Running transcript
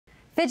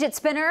Fidget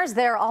spinners,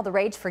 they're all the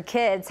rage for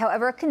kids.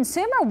 However, a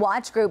consumer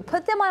watch group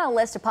put them on a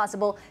list of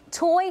possible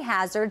toy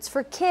hazards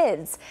for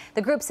kids.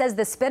 The group says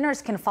the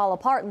spinners can fall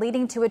apart,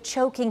 leading to a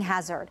choking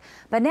hazard.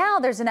 But now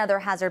there's another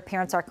hazard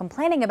parents are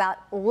complaining about: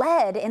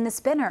 lead in the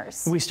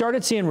spinners. We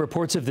started seeing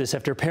reports of this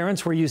after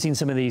parents were using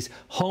some of these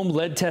home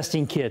lead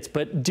testing kits.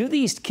 But do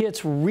these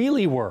kits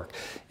really work?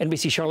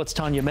 NBC Charlotte's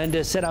Tanya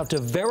Mendez set out to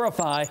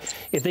verify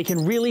if they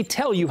can really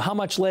tell you how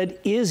much lead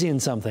is in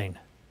something.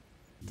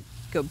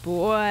 Good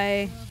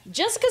boy.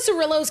 Jessica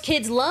Cirillo's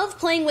kids love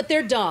playing with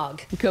their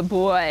dog. Good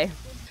boy.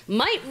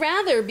 Might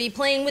rather be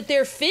playing with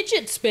their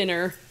fidget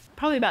spinner.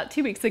 Probably about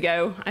 2 weeks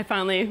ago, I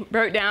finally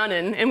broke down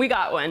and we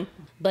got one.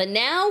 But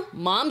now,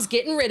 mom's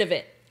getting rid of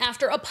it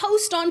after a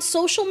post on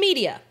social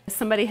media.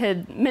 Somebody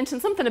had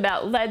mentioned something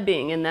about lead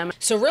being in them.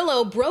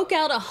 Cirillo broke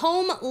out a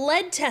home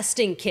lead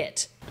testing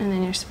kit. And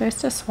then you're supposed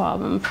to swab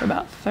them for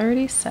about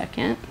 30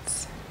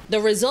 seconds.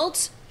 The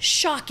results,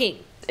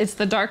 shocking. It's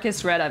the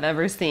darkest red I've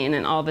ever seen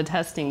in all the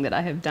testing that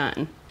I have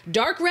done.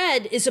 Dark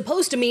red is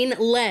supposed to mean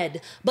lead,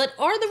 but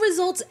are the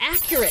results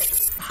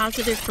accurate?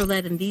 Positive for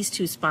lead in these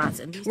two spots.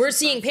 We're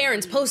seeing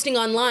parents posting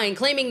online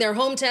claiming their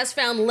home test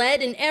found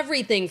lead in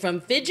everything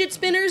from fidget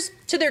spinners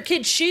to their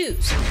kids'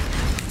 shoes.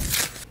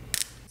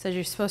 Says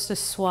you're supposed to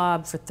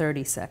swab for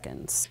 30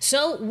 seconds.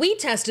 So we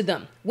tested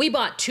them. We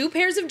bought 2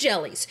 pairs of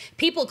jellies.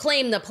 People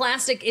claim the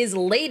plastic is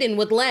laden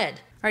with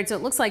lead. All right, so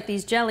it looks like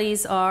these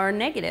jellies are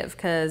negative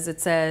because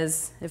it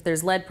says if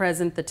there's lead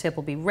present, the tip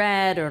will be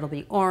red or it'll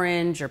be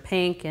orange or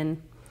pink,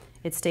 and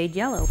it stayed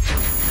yellow.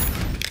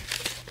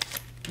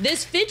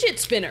 This fidget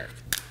spinner.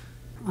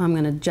 I'm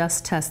gonna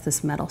just test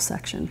this metal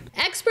section.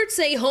 Experts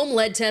say home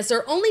lead tests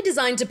are only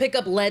designed to pick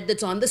up lead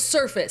that's on the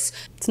surface.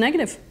 It's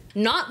negative.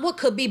 Not what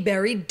could be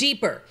buried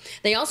deeper.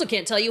 They also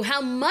can't tell you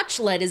how much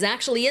lead is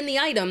actually in the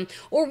item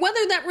or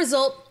whether that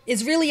result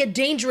is really a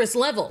dangerous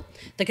level.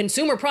 The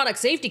Consumer Product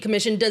Safety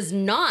Commission does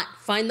not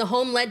find the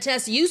home lead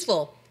test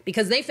useful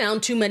because they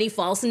found too many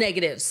false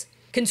negatives.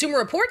 Consumer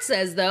Reports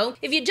says, though,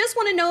 if you just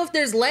want to know if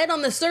there's lead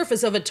on the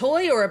surface of a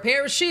toy or a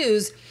pair of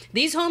shoes,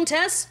 these home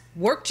tests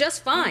work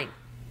just fine.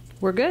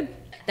 We're good.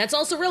 That's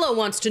all Cirillo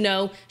wants to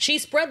know. She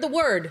spread the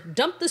word,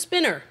 dump the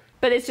spinner.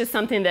 But it's just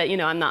something that,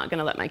 I'm not going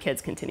to let my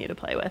kids continue to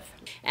play with.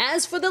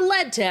 As for the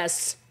lead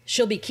tests,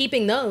 she'll be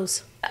keeping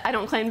those. I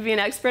don't claim to be an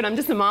expert. I'm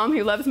just a mom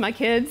who loves my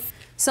kids.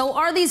 So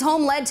are these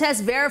home lead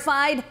tests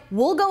verified?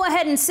 We'll go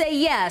ahead and say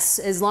yes,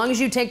 as long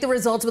as you take the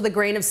results with a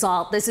grain of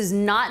salt. This is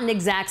not an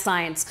exact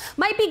science.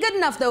 Might be good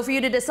enough, though, for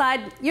you to decide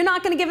you're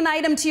not going to give an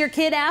item to your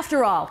kid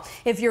after all.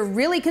 If you're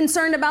really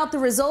concerned about the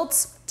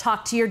results,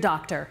 talk to your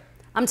doctor.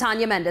 I'm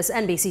Tanya Mendez,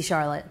 NBC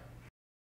Charlotte.